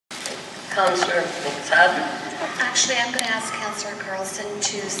Councillor McFadden. Actually, I'm going to ask Councillor Carlson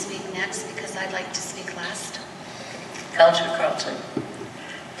to speak next because I'd like to speak last. Councillor Carlson.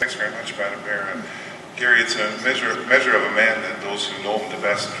 Thanks very much, Madam Mayor. Garry, it's a measure of a man that those who know him the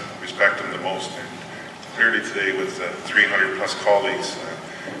best respect him the most. And clearly today, with 300 plus colleagues,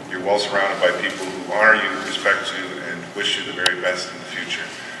 you're well surrounded by people who honor you, respect you, and wish you the very best in the future.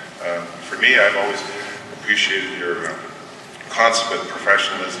 For me, I've always appreciated your consummate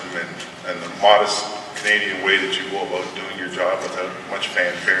professionalism and the modest Canadian way that you go about doing your job without much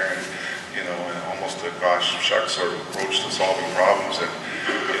fanfare and, you know, and almost a gosh shucks sort of approach to solving problems. And,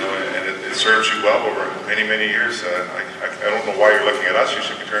 you know, and it serves you well over many, many years. I don't know why you're looking at us. You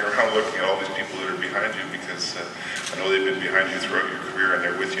should be turning around looking at all these people that are behind you, because I know they've been behind you throughout your career and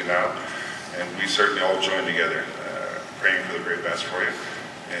they're with you now. And we certainly all join together praying for the very best for you.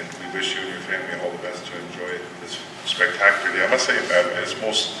 And we wish you and your family all the best to enjoy this spectacular day. I must say, it's the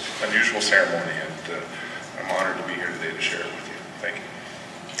most unusual ceremony, and I'm honored to be here today to share it with you. Thank you.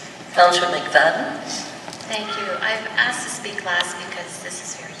 Councillor McFadden. Thank you. I've asked to speak last because this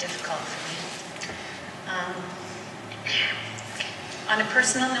is very difficult for me. On a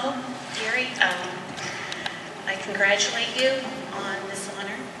personal note, Garry, I congratulate you on this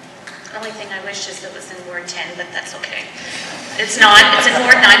honor. The only thing I wish is it was in Ward 10, but that's okay. It's not. It's in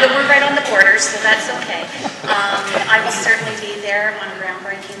Ward 9, but we're right on the border, so that's okay. I will certainly be there on a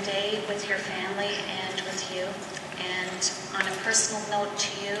groundbreaking day with your family and with you. And on a personal note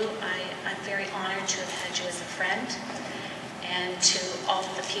to you, I'm very honored to have had you as a friend, and to all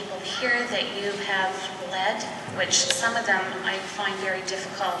of the people here that you have led, which some of them I find very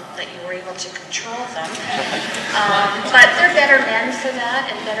difficult that you were able to control them. But they're better men for that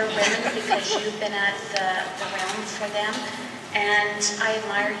and better women because you've been at the realm for them. And I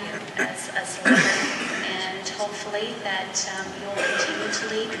admire you as a leader, and hopefully that you'll continue to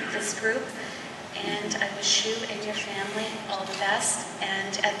lead this group. And I wish you and your family all the best.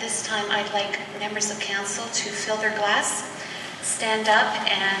 And at this time, I'd like members of council to fill their glass, stand up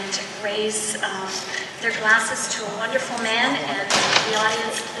and raise their glasses to a wonderful man. And the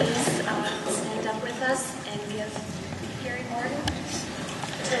audience, please stand up with us and give Garry Morden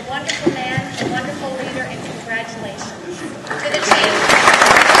to a wonderful man, a wonderful leader, and congratulations to the team.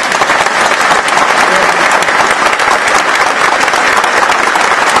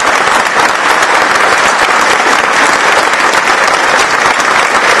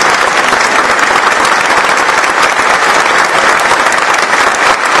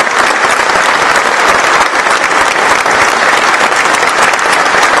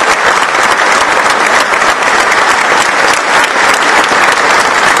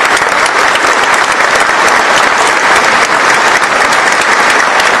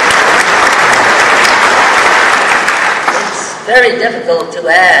 Very difficult to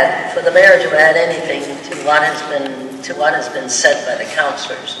add, for the mayor to add anything to what has been said by the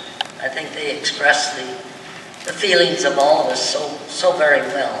councillors. I think they expressed the feelings of all of us so very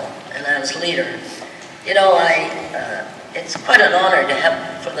well. And as leader, you know, it's quite an honor to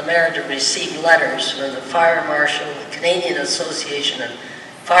have for the mayor to receive letters from the Fire Marshal, the Canadian Association of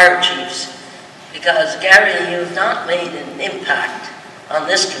Fire Chiefs, because Garry, you've not made an impact on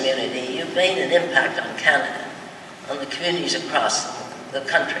this community. You've made an impact on Canada, on the communities across the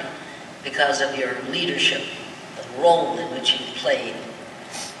country, because of your leadership, the role in which you played.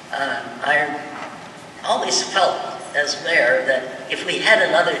 I always felt as mayor that if we had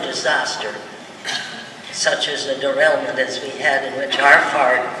another disaster, such as a derailment as we had, in which our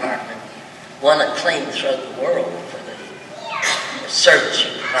fire department won acclaim throughout the world for the service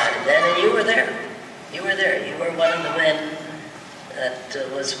you provided then, and you were there. You were there. You were one of the men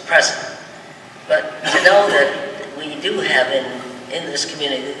that was present. But to know that we do have in this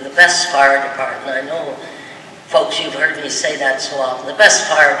community the best fire department. I know, folks, you've heard me say that so often. The best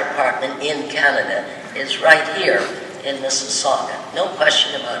fire department in Canada is right here in Mississauga. No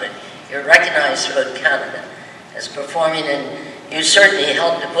question about it. You're recognized throughout Canada as performing, and you certainly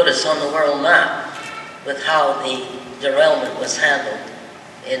helped to put us on the world map with how the derailment was handled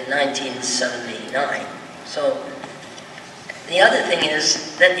in 1979. So the other thing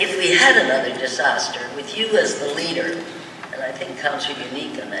is that if we had another disaster, with you as the leader, and I think Councillor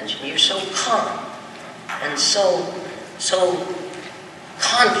Unica mentioned, you're so calm and so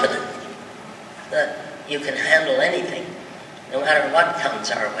confident that you can handle anything, no matter what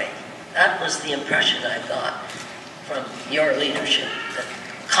comes our way. That was the impression I got from your leadership, the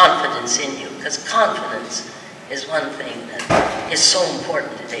confidence in you, because confidence is one thing that is so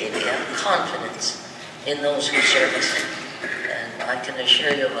important today. We have confidence in those who serve us. And I can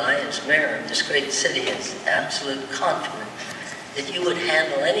assure you, I, as mayor of this great city, is absolute confident that you would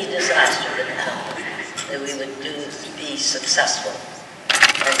handle any disaster that happened, that we would be successful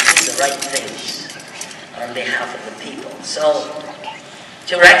and do the right things on behalf of the people. So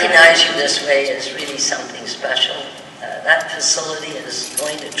to recognize you this way is really something special. That facility is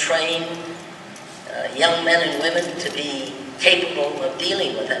going to train young men and women to be capable of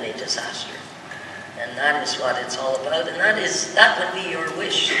dealing with any disaster. And that is what it's all about. And that would be your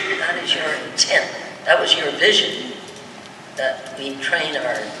wish. That is your intent. That was your vision, that we train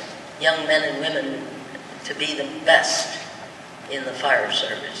our young men and women to be the best in the fire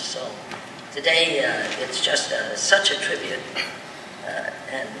service. So today, it's just such a tribute.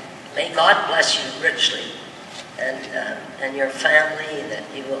 And may God bless you richly, and your family, that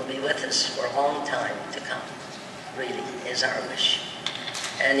you will be with us for a long time to come, really, is our wish.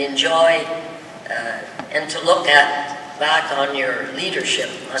 And enjoy, and to look back on your leadership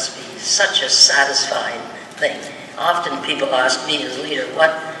must be such a satisfying thing. Often people ask me as leader,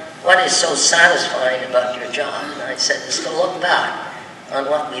 what is so satisfying about your job? And I said, it's to look back on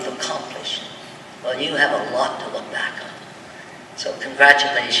what we've accomplished. Well, you have a lot to look back on. So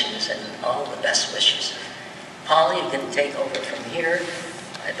congratulations and all the best wishes. Polly, you can take over from here.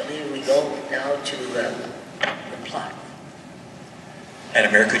 I believe we go now to the plaque.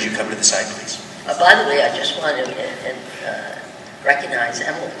 Madam Mayor, could you come to the side, please? By the way, I just want to recognize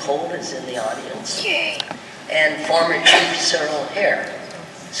Emerald Cole is in the audience. Yay. And former Chief Cyril Hare.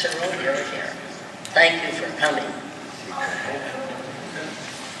 Cyril, you're here. Thank you for coming.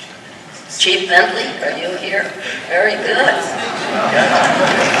 Chief Bentley, are you here? Very good.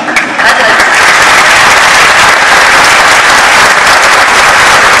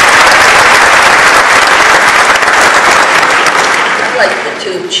 I'd like the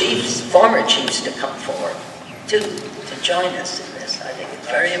two chiefs, former chiefs, to come forward to join us in this. I think it's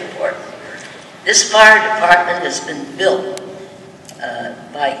very important. This fire department has been built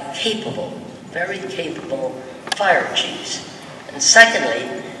by capable, very capable fire chiefs. And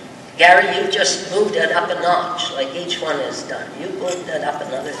secondly, Garry, you just moved it up a notch, like each one has done. You moved it up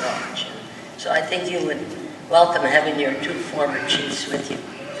another notch. So I think you would welcome having your two former chiefs with you,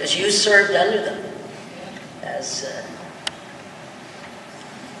 because you served under them as...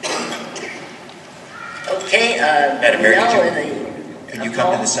 Okay, Madam Mayor, can you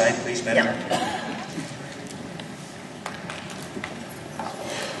come to the side, please, Madam Mayor?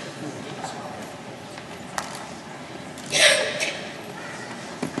 Yeah.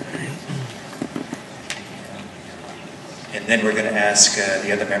 And then we're going to ask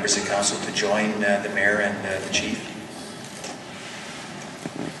the other members of council to join the mayor and the chief.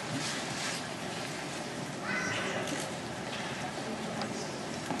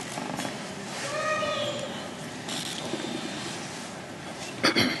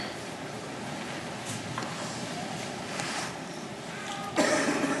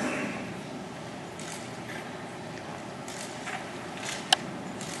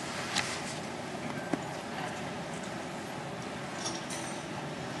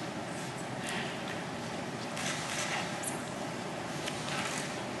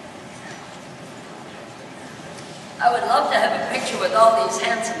 I would love to have a picture with all these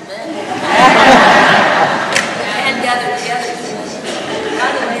handsome men. And gathered together. By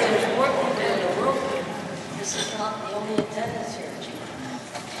the way, there's more people in the room. This is not the only attendance here, Chief.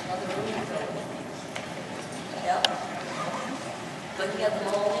 Another room filled. Yep. Couldn't get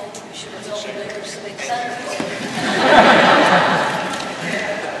them all in. We should have built a bigger civic center.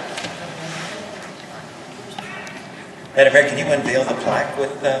 Madam Mayor, can you unveil the plaque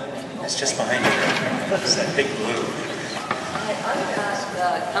with, it's just behind you. It's that big blue. I'm going to ask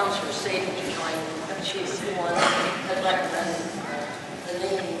Councillor Sadie to join. She's the one that recommended the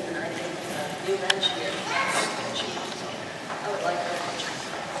name, and I think you mentioned it. So I would like to.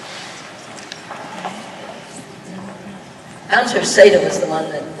 Councillor Sadie was the one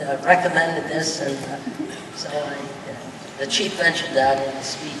that recommended this, and so the chief mentioned that in his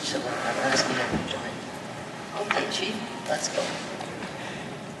speech, so I'm asking him to join. Okay, Chief, let's go.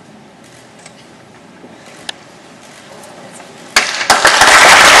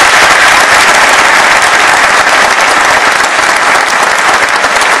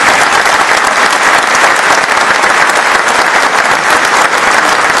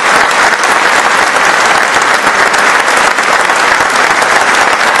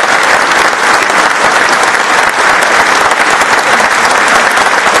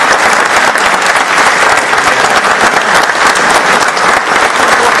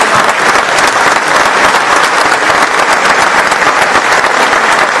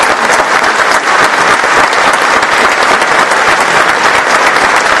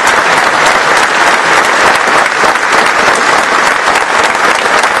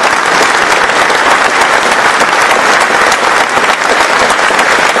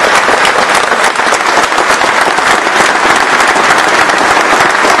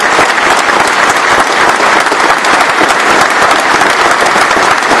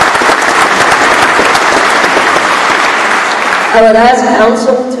 I would ask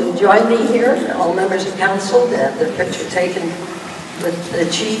council to join me here, all members of council, to have the picture taken with the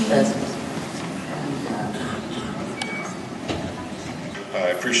chief. I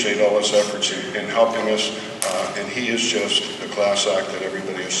appreciate all his efforts in helping us, and he is just a class act that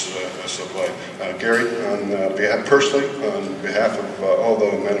everybody has supplied. Garry, personally, on behalf of all the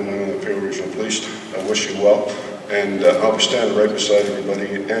men and women of the Peel Regional Police, I wish you well, and I'll be standing right beside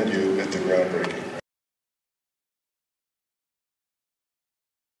everybody and you at the groundbreaking.